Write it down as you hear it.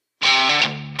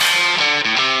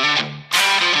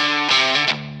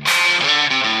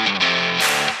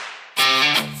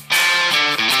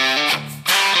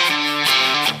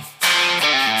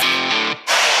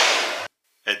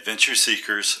Adventure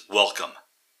seekers, welcome.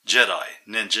 Jedi,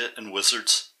 ninja, and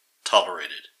wizards,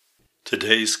 tolerated.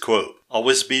 Today's quote: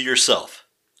 always be yourself.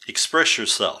 Express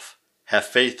yourself. Have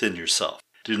faith in yourself.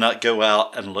 Do not go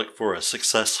out and look for a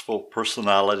successful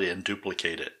personality and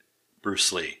duplicate it.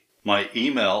 Bruce Lee. My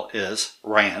email is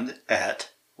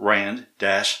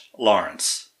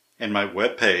rand@rand-lawrence, and my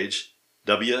webpage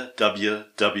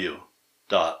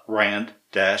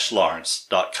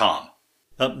www.rand-lawrence.com.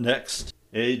 Up next,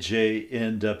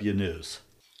 AJNW News.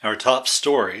 Our top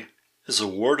story is a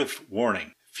word of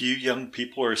warning. Few young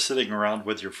people are sitting around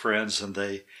with your friends and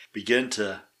they begin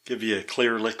to give you a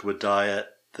clear liquid diet,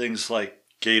 things like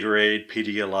Gatorade,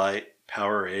 Pedialyte,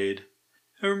 Powerade,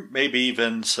 or maybe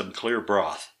even some clear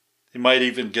broth. They might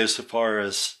even go so far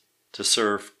as to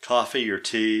serve coffee or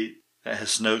tea that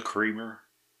has no creamer,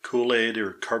 Kool-Aid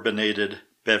or carbonated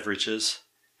beverages,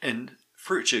 and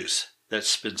fruit juice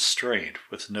that's been strained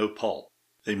with no pulp.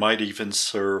 They might even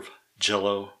serve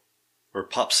Jell-O or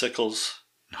popsicles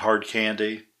and hard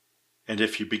candy. And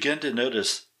if you begin to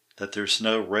notice that there's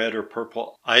no red or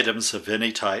purple items of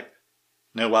any type,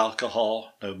 no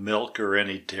alcohol, no milk or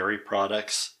any dairy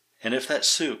products, and if that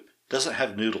soup doesn't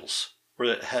have noodles or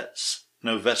it has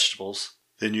no vegetables,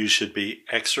 then you should be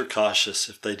extra cautious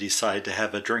if they decide to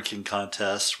have a drinking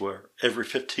contest where every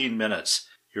 15 minutes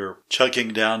you're chugging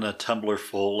down a tumbler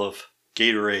full of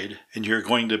Gatorade and you're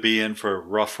going to be in for a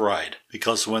rough ride,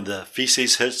 because when the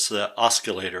feces hits the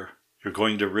oscillator, you're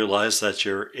going to realize that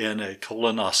you're in a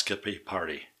colonoscopy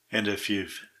party. And if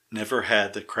you've never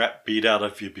had the crap beat out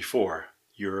of you before,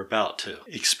 you're about to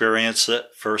experience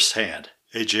it firsthand.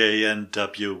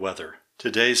 AJNW weather.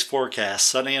 Today's forecast: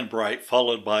 sunny and bright,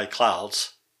 followed by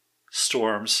clouds,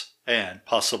 storms, and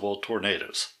possible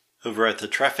tornadoes. Over at the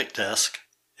traffic desk,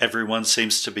 everyone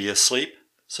seems to be asleep,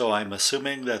 so I'm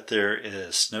assuming that there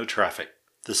is no traffic.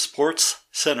 The Sports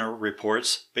Center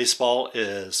reports baseball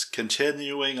is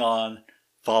continuing on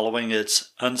following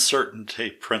its uncertainty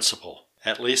principle.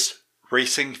 At least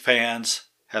racing fans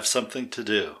have something to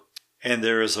do, and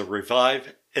there is a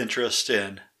revived interest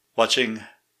in watching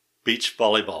beach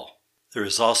volleyball. There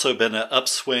has also been an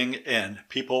upswing in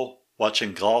people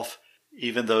watching golf,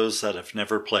 even those that have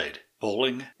never played.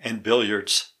 Bowling and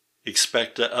billiards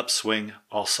expect an upswing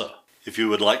also. If you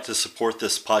would like to support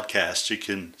this podcast, you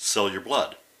can sell your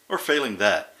blood. Or failing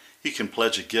that, you can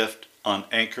pledge a gift on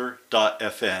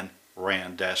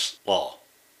anchor.fn/rand-law.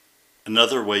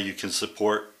 Another way you can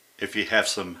support, if you have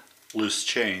some loose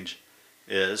change,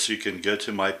 is you can go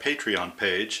to my Patreon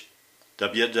page,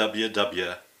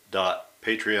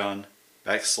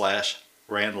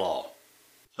 www.patreon.com/randlaw.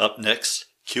 Up next,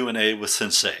 Q&A with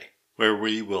Sensei, where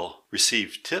we will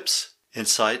receive tips,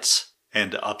 insights,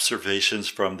 and observations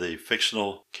from the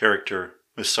fictional character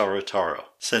Masaru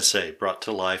Taro. Sensei brought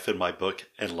to life in my book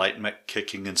Enlightenment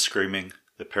Kicking and Screaming,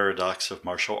 The Paradox of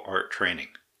Martial Art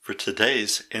Training. For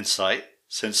today's insight,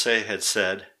 Sensei had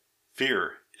said,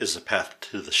 fear is a path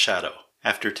to the shadow.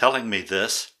 After telling me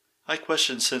this, I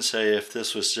questioned Sensei if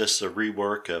this was just a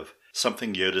rework of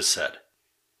something Yoda said.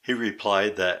 He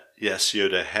replied that yes,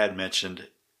 Yoda had mentioned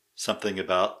something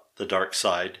about the dark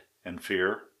side and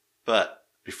fear, but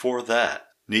before that,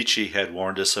 Nietzsche had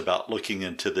warned us about looking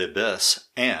into the abyss,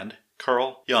 and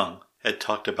Carl Jung had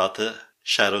talked about the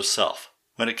shadow self.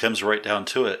 When it comes right down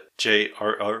to it,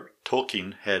 J.R.R.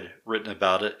 Tolkien had written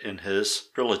about it in his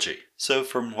trilogy. So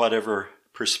from whatever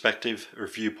perspective or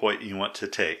viewpoint you want to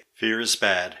take, fear is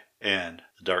bad and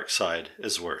the dark side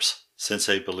is worse.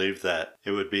 Sensei believed that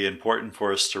it would be important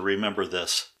for us to remember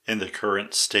this in the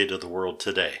current state of the world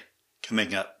today.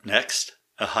 Coming up next,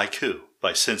 a haiku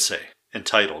by Sensei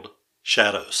entitled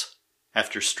Shadows.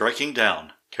 After striking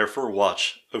down, careful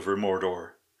watch over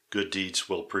Mordor, good deeds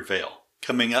will prevail.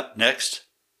 Coming up next,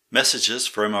 messages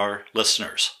from our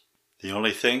listeners. The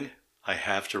only thing I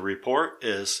have to report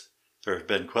is there have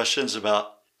been questions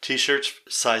about t-shirts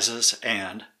sizes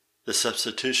and the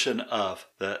substitution of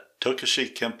the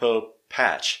Tokushi Kempo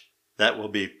patch that will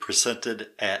be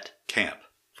presented at camp.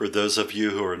 For those of you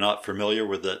who are not familiar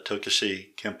with the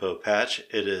Tokushi Kempo patch,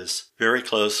 it is very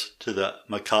close to the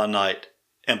Maca Knight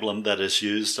emblem that is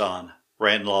used on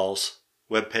Randlaw's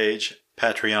webpage,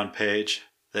 Patreon page,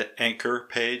 the Anchor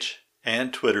page,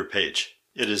 and Twitter page.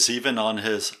 It is even on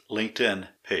his LinkedIn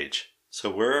page. So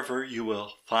wherever you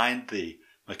will find the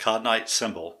Maca Knight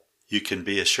symbol, you can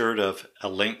be assured of a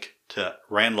link to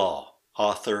Randlaw,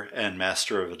 author and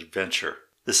master of adventure.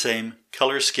 The same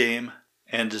color scheme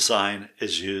and design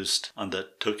is used on the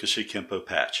Tokushi Kempo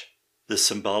patch. The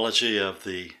symbology of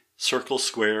the circle,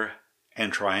 square,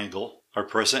 and triangle are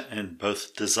present in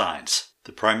both designs.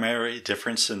 The primary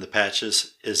difference in the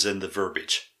patches is in the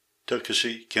verbiage.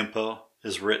 Tokushi Kempo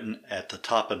is written at the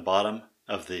top and bottom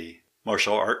of the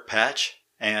martial art patch,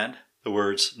 and the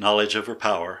words knowledge over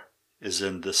power is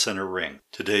in the center ring.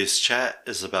 Today's chat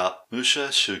is about Musha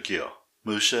Shugyo.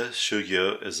 Musha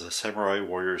Shugyo is a samurai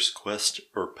warrior's quest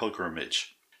or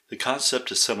pilgrimage. The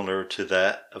concept is similar to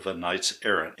that of a knights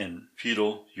errant in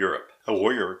feudal Europe. A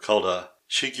warrior called a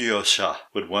Shigyosha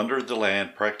would wander the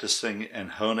land practicing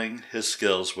and honing his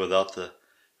skills without the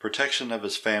protection of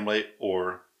his family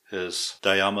or his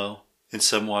daimyo. In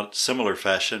somewhat similar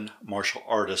fashion, martial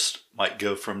artists might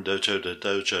go from dojo to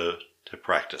dojo to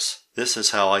practice. This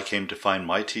is how I came to find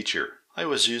my teacher. I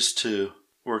was used to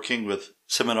working with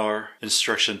seminar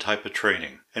instruction type of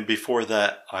training, and before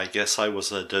that I guess I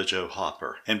was a dojo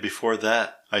hopper, and before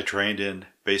that I trained in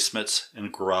basements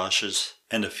and garages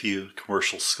and a few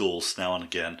commercial schools now and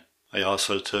again. I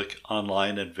also took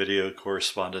online and video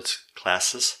correspondence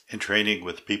classes and training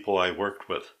with people I worked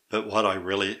with, but what I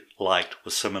really liked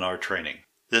was seminar training.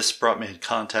 This brought me in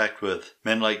contact with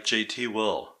men like J.T.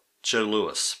 Will, Joe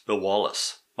Louis, Bill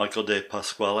Wallace, Michael De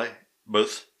Pasquale,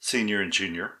 both senior and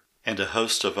junior, and a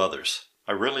host of others.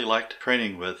 I really liked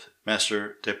training with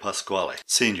Master De Pasquale,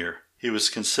 Sr. He was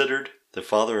considered the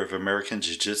father of American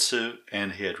Jiu-Jitsu,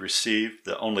 and he had received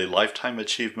the only Lifetime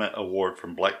Achievement Award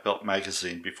from Black Belt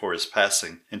magazine before his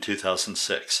passing in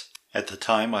 2006. At the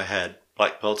time, I had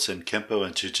black belts in Kempo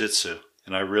and Jiu-Jitsu,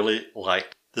 and I really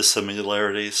liked the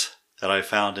similarities that I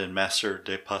found in Master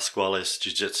De Pasquale's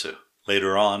Jiu-Jitsu.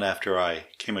 Later on, after I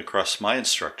came across my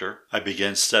instructor, I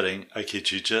began studying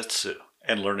Aikijujutsu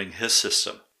and learning his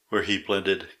system, where he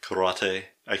blended karate,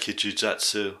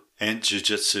 Aikijujutsu, and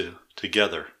Jiu-Jitsu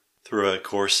together through a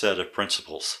core set of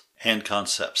principles and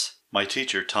concepts. My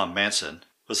teacher, Tom Manson,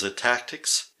 was a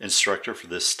tactics instructor for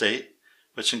this state,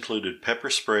 which included pepper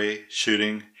spray,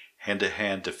 shooting,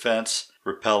 hand-to-hand defense,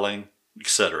 rappelling,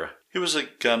 etc. He was a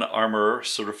gun armorer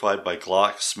certified by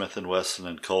Glock, Smith & Wesson,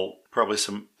 and Colt, probably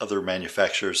some other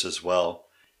manufacturers as well.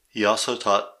 He also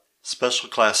taught special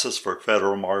classes for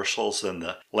federal marshals and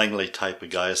the Langley type of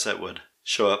guys that would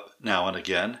show up now and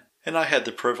again, and I had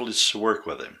the privilege to work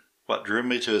with him. What drew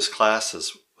me to his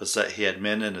classes was that he had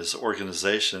men in his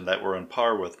organization that were on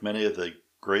par with many of the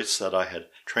greats that I had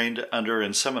trained under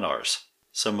in seminars.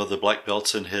 Some of the black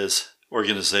belts in his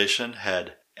organization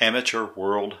had amateur,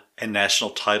 world, and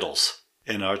national titles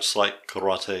in arts like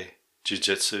karate,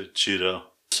 jiu-jitsu, judo.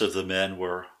 Most of the men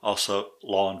were also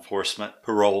law enforcement,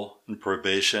 parole and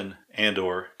probation,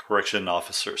 and/or correction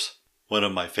officers. One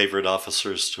of my favorite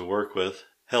officers to work with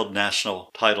held national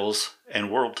titles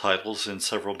and world titles in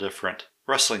several different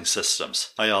wrestling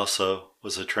systems. I also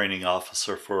was a training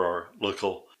officer for our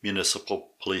local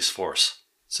municipal police force.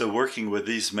 So working with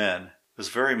these men was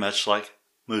very much like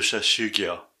Musha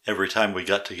Shugyo. Every time we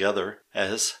got together,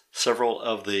 as several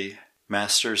of the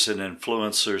masters and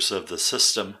influencers of the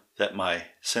system that my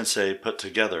sensei put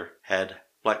together had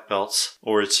black belts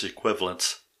or its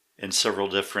equivalents in several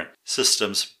different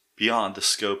systems beyond the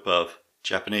scope of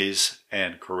Japanese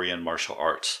and Korean martial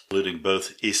arts, including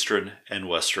both Eastern and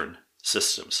Western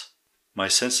systems. My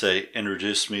sensei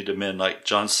introduced me to men like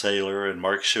John Saylor and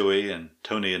Mark Shuey and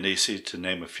Tony Anisi, to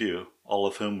name a few, all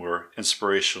of whom were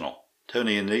inspirational.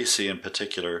 Tony Anisi in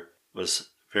particular was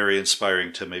very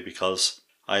inspiring to me because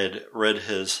I had read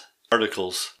his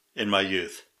articles in my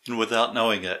youth, and without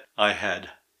knowing it, I had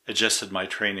adjusted my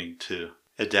training to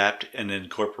adapt and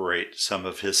incorporate some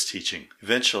of his teaching.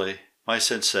 Eventually, my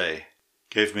sensei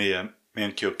gave me a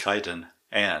Mankyo Kaiden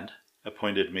and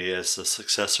appointed me as the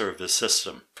successor of his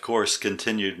system. Of course,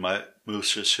 continued my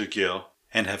Musha Shugyo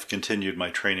and have continued my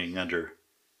training under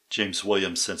James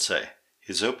Williams Sensei.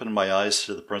 He's opened my eyes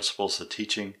to the principles of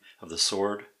teaching of the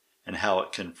sword and how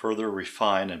it can further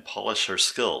refine and polish our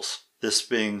skills. This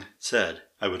being said,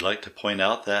 I would like to point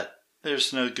out that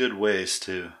there's no good ways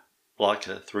to block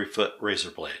a 3-foot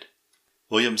razor blade.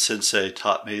 Williams Sensei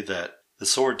taught me that the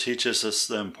sword teaches us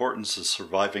the importance of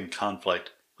surviving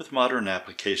conflict with modern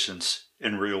applications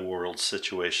in real-world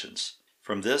situations.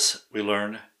 From this, we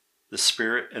learn the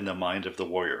spirit and the mind of the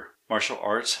warrior. Martial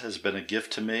arts has been a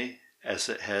gift to me, as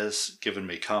it has given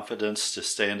me confidence to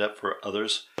stand up for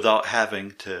others without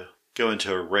having to go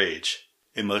into a rage.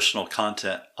 Emotional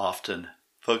content often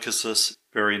focuses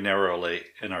very narrowly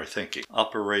in our thinking.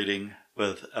 Operating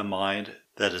with a mind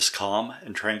that is calm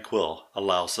and tranquil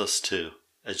allows us to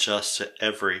adjust to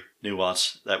every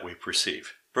nuance that we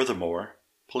perceive. Furthermore,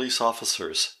 police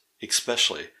officers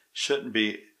especially shouldn't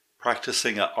be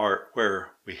practicing an art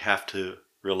where we have to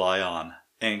rely on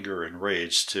anger and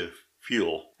rage to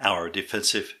fuel our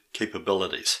defensive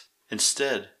capabilities.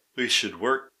 Instead, we should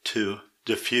work to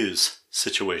diffuse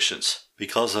situations.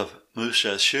 Because of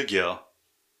Musha Shugyo,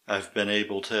 I've been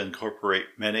able to incorporate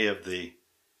many of the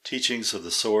teachings of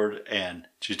the sword and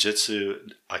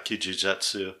jujitsu,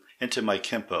 akijujutsu, into my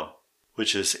Kempo,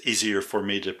 which is easier for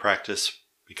me to practice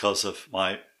because of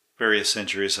my various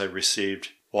injuries I received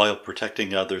while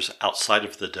protecting others outside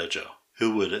of the dojo.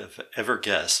 Who would have ever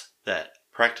guessed that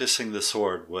practicing the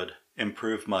sword would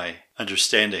improve my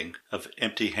understanding of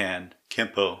empty hand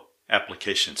Kempo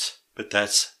applications? But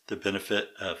that's the benefit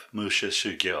of Musha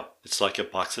Shugyo. It's like a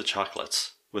box of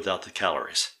chocolates without the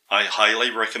calories. I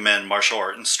highly recommend martial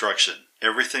art instruction.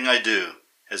 Everything I do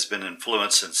has been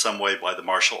influenced in some way by the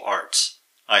martial arts.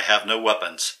 I have no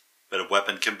weapons, but a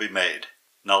weapon can be made.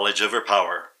 Knowledge over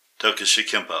power. Tokushi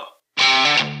Kempo.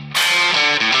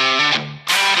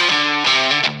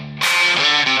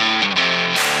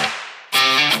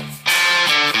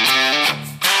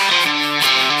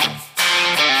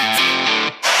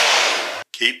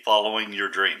 Keep following your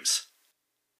dreams.